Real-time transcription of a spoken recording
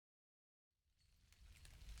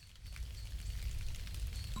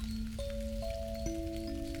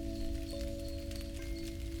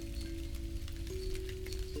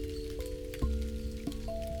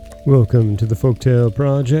Welcome to the Folktale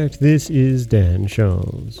Project. This is Dan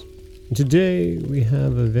Charles. Today we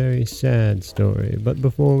have a very sad story, but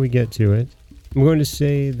before we get to it, I'm going to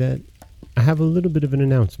say that I have a little bit of an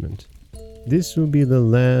announcement. This will be the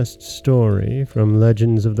last story from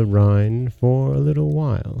Legends of the Rhine for a little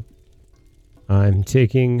while. I'm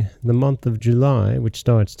taking the month of July, which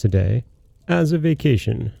starts today, as a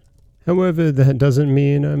vacation. However, that doesn't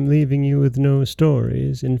mean I'm leaving you with no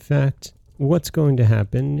stories. In fact, what's going to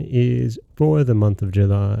happen is, for the month of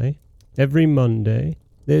July, every Monday,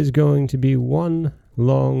 there's going to be one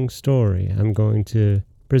long story. I'm going to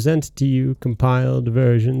present to you compiled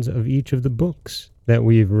versions of each of the books that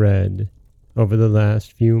we've read over the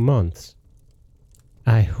last few months.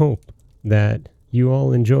 I hope that you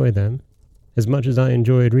all enjoy them as much as I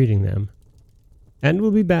enjoyed reading them. And we'll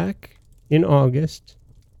be back in August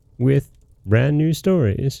with brand new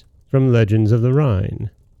stories from Legends of the Rhine.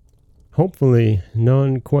 Hopefully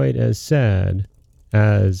none quite as sad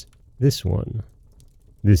as this one.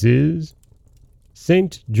 This is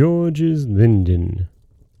St. George's Linden.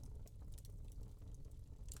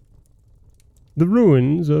 The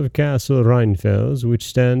ruins of Castle Rheinfels, which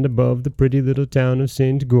stand above the pretty little town of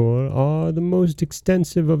St. Goar, are the most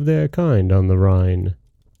extensive of their kind on the Rhine.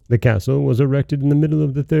 The castle was erected in the middle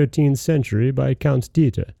of the 13th century by Count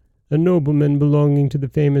Dieter, a nobleman belonging to the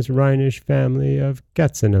famous Rhinish family of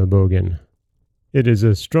Katzenelbogen. It is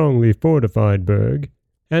a strongly fortified burg,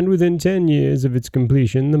 and within 10 years of its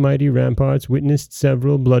completion the mighty ramparts witnessed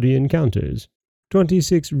several bloody encounters.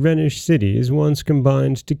 26 Rhenish cities once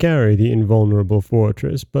combined to carry the invulnerable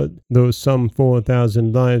fortress, but though some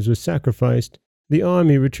 4,000 lives were sacrificed, the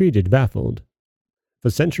army retreated baffled. For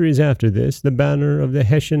centuries after this, the banner of the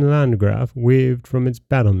Hessian Landgraf waved from its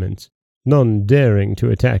battlements, none daring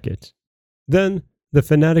to attack it. Then the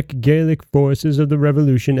fanatic Gaelic forces of the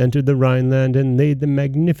Revolution entered the Rhineland and laid the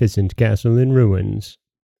magnificent castle in ruins.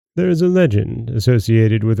 There is a legend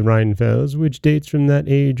associated with Rheinfels which dates from that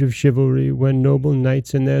age of chivalry when noble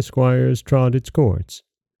knights and their squires trod its courts,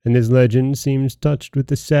 and this legend seems touched with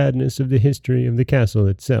the sadness of the history of the castle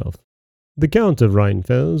itself. The Count of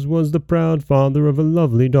Rheinfels was the proud father of a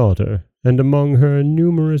lovely daughter, and among her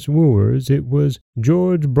numerous wooers it was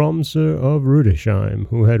George Bromser of Rudesheim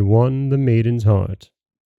who had won the maiden's heart.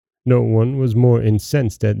 No one was more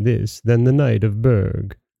incensed at this than the Knight of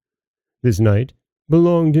Berg. This knight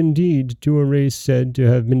belonged indeed to a race said to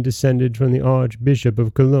have been descended from the Archbishop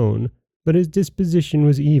of Cologne, but his disposition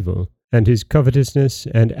was evil, and his covetousness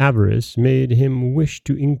and avarice made him wish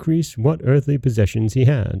to increase what earthly possessions he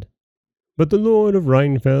had. But the Lord of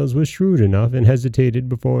Rheinfels was shrewd enough and hesitated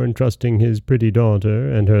before entrusting his pretty daughter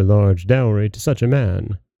and her large dowry to such a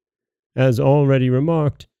man. As already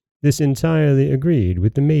remarked, this entirely agreed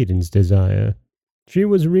with the maiden's desire. She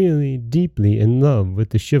was really deeply in love with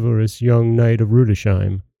the chivalrous young knight of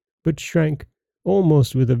Rudesheim, but shrank,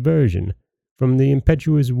 almost with aversion, from the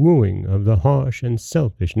impetuous wooing of the harsh and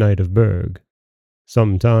selfish Knight of Berg.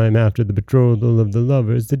 Some time after the betrothal of the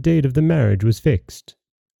lovers, the date of the marriage was fixed.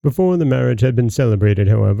 Before the marriage had been celebrated,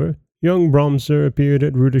 however, young Bromser appeared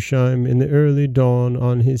at Rudesheim in the early dawn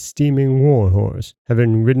on his steaming war-horse,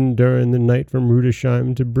 having ridden during the night from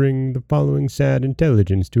Rudesheim to bring the following sad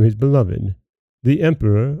intelligence to his beloved. The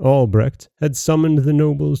Emperor, Albrecht, had summoned the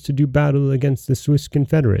nobles to do battle against the Swiss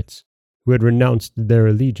confederates, who had renounced their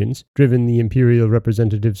allegiance, driven the imperial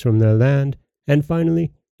representatives from their land, and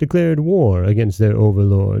finally declared war against their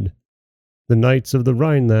overlord. The knights of the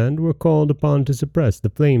Rhineland were called upon to suppress the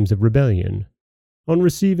flames of rebellion. On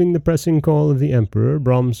receiving the pressing call of the Emperor,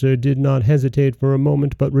 Bromser did not hesitate for a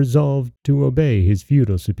moment but resolved to obey his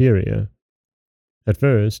feudal superior. At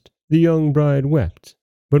first, the young bride wept,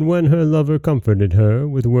 but when her lover comforted her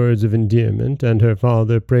with words of endearment and her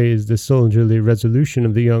father praised the soldierly resolution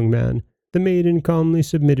of the young man, the maiden calmly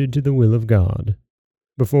submitted to the will of God.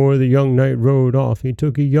 Before the young knight rode off, he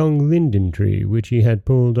took a young linden tree which he had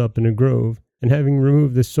pulled up in a grove, and having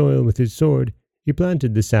removed the soil with his sword, he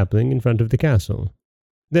planted the sapling in front of the castle.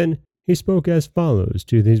 Then he spoke as follows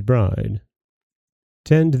to his bride.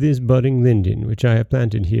 "Tend this budding linden which I have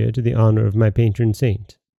planted here to the honor of my patron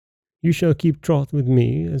saint. You shall keep troth with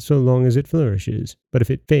me so long as it flourishes, but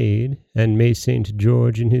if it fade, and may Saint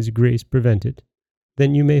George in his grace prevent it,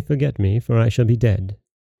 then you may forget me, for I shall be dead."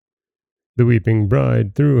 The weeping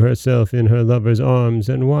bride threw herself in her lover's arms,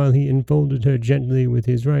 and while he enfolded her gently with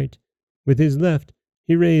his right, with his left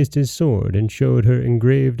he raised his sword and showed her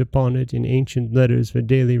engraved upon it in ancient letters for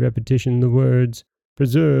daily repetition the words,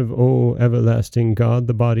 "Preserve, O everlasting God,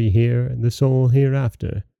 the body here and the soul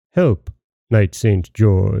hereafter. Help, Knight St.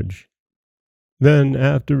 George." Then,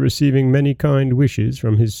 after receiving many kind wishes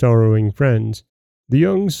from his sorrowing friends, The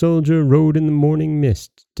young soldier rode in the morning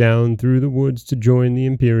mist down through the woods to join the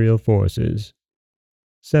imperial forces.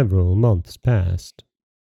 Several months passed.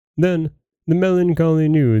 Then the melancholy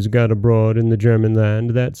news got abroad in the German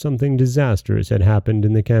land that something disastrous had happened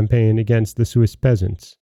in the campaign against the Swiss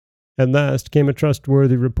peasants. At last came a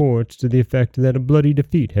trustworthy report to the effect that a bloody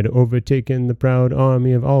defeat had overtaken the proud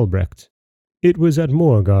army of Albrecht. It was at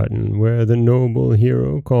Morgarten, where the noble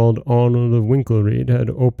hero called Arnold of Winkelried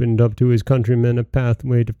had opened up to his countrymen a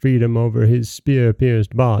pathway to freedom over his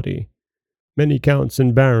spear-pierced body. Many counts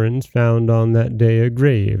and barons found on that day a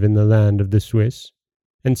grave in the land of the Swiss,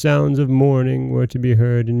 and sounds of mourning were to be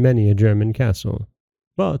heard in many a German castle.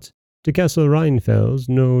 But to Castle Rheinfels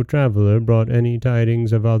no traveller brought any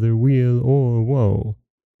tidings of either weal or woe,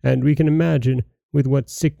 and we can imagine with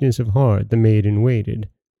what sickness of heart the maiden waited,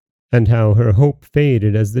 and how her hope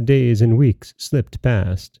faded as the days and weeks slipped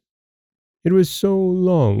past. It was so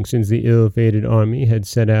long since the ill-fated army had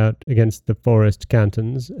set out against the forest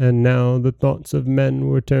cantons, and now the thoughts of men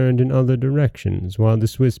were turned in other directions, while the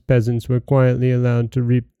Swiss peasants were quietly allowed to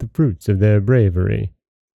reap the fruits of their bravery.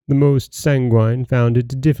 The most sanguine found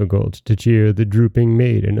it difficult to cheer the drooping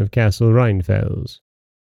maiden of Castle Rheinfels.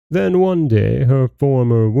 Then one day her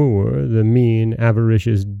former wooer, the mean,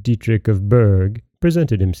 avaricious Dietrich of Berg,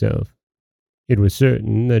 presented himself. It was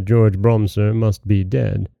certain that George Bromser must be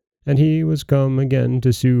dead, and he was come again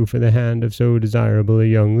to sue for the hand of so desirable a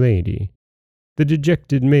young lady. The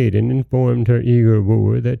dejected maiden informed her eager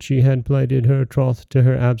wooer that she had plighted her troth to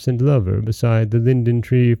her absent lover beside the linden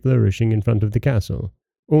tree flourishing in front of the castle.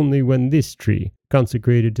 Only when this tree,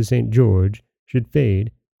 consecrated to St. George, should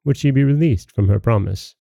fade, would she be released from her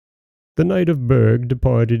promise. The Knight of Berg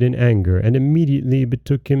departed in anger, and immediately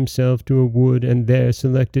betook himself to a wood, and there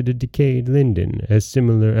selected a decayed linden, as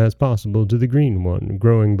similar as possible to the green one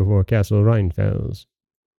growing before Castle Rheinfels.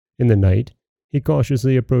 In the night, he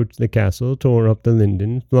cautiously approached the castle, tore up the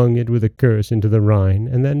linden, flung it with a curse into the Rhine,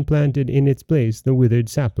 and then planted in its place the withered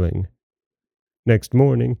sapling. Next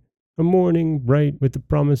morning, a morning bright with the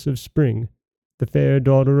promise of spring, the fair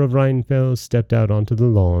daughter of Rheinfels stepped out onto the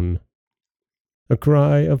lawn. A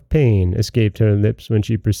cry of pain escaped her lips when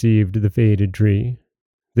she perceived the faded tree.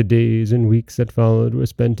 The days and weeks that followed were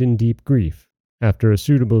spent in deep grief. After a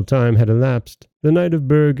suitable time had elapsed, the Knight of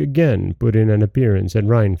Berg again put in an appearance at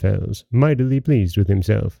Rheinfels, mightily pleased with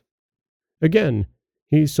himself. Again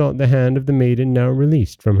he sought the hand of the maiden now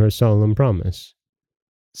released from her solemn promise.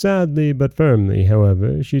 Sadly but firmly,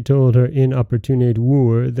 however, she told her inopportunate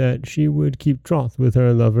wooer that she would keep troth with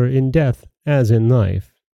her lover in death as in life.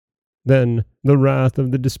 Then the wrath of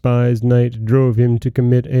the despised knight drove him to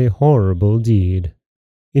commit a horrible deed.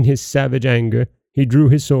 In his savage anger, he drew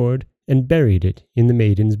his sword and buried it in the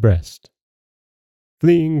maiden's breast.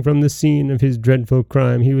 Fleeing from the scene of his dreadful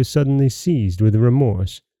crime, he was suddenly seized with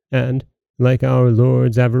remorse, and, like our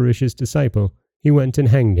Lord's avaricious disciple, he went and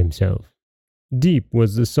hanged himself. Deep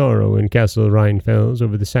was the sorrow in Castle Rheinfels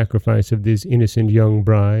over the sacrifice of this innocent young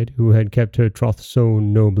bride who had kept her troth so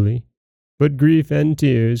nobly. But grief and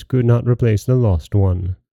tears could not replace the lost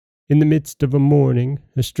one. In the midst of a mourning,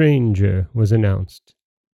 a stranger was announced.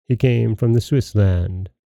 He came from the Swiss land.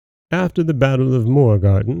 After the Battle of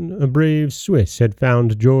Morgarten, a brave Swiss had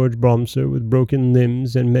found George Bromser with broken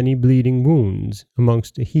limbs and many bleeding wounds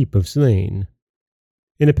amongst a heap of slain.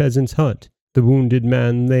 In a peasant's hut, the wounded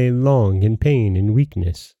man lay long in pain and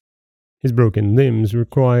weakness. His broken limbs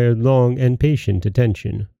required long and patient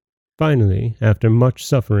attention. Finally, after much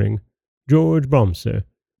suffering, George Bromser,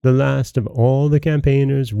 the last of all the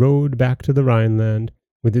campaigners, rode back to the Rhineland,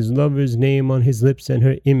 with his lover's name on his lips and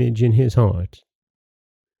her image in his heart.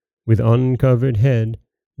 With uncovered head,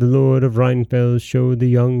 the Lord of Rheinfels showed the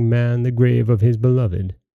young man the grave of his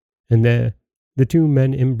beloved, and there the two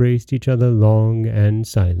men embraced each other long and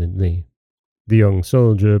silently. The young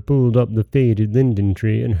soldier pulled up the faded linden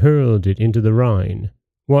tree and hurled it into the Rhine,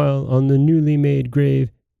 while on the newly made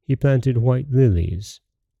grave he planted white lilies.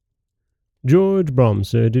 George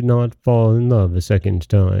Bromser did not fall in love a second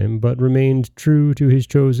time, but remained true to his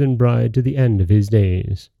chosen bride to the end of his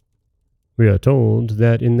days. We are told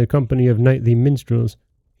that in the company of knightly minstrels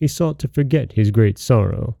he sought to forget his great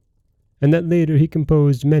sorrow, and that later he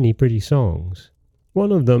composed many pretty songs.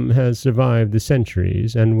 One of them has survived the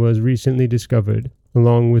centuries and was recently discovered,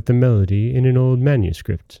 along with the melody, in an old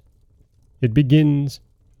manuscript. It begins,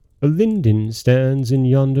 "A linden stands in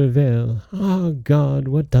yonder vale. Ah, God,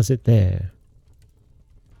 what does it there?"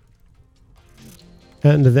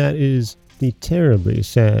 And that is the terribly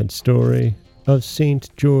sad story of St.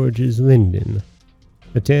 George's Linden,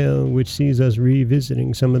 a tale which sees us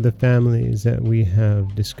revisiting some of the families that we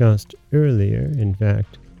have discussed earlier, in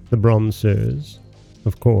fact, the Bromsers,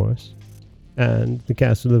 of course, and the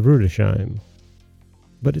castle of Rudesheim.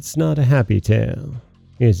 But it's not a happy tale,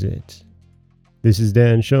 is it? This is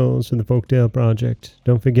Dan Scholes from the Folktale Project.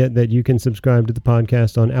 Don't forget that you can subscribe to the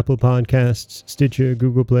podcast on Apple Podcasts, Stitcher,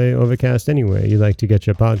 Google Play, Overcast, anywhere you like to get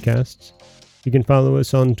your podcasts. You can follow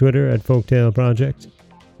us on Twitter at Folktale Project.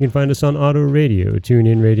 You can find us on Auto Radio,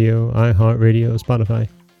 TuneIn Radio, iHeartRadio, Spotify,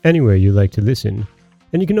 anywhere you like to listen.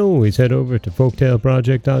 And you can always head over to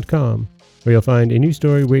folktaleproject.com, where you'll find a new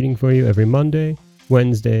story waiting for you every Monday,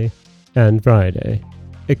 Wednesday, and Friday.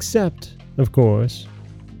 Except, of course,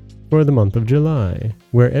 for the month of July,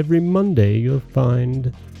 where every Monday you'll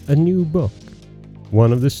find a new book,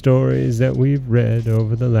 one of the stories that we've read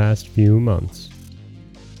over the last few months.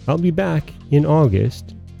 I'll be back in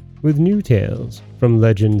August with new tales from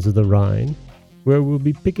Legends of the Rhine, where we'll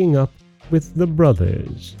be picking up with the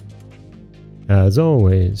brothers. As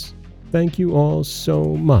always, thank you all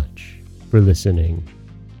so much for listening.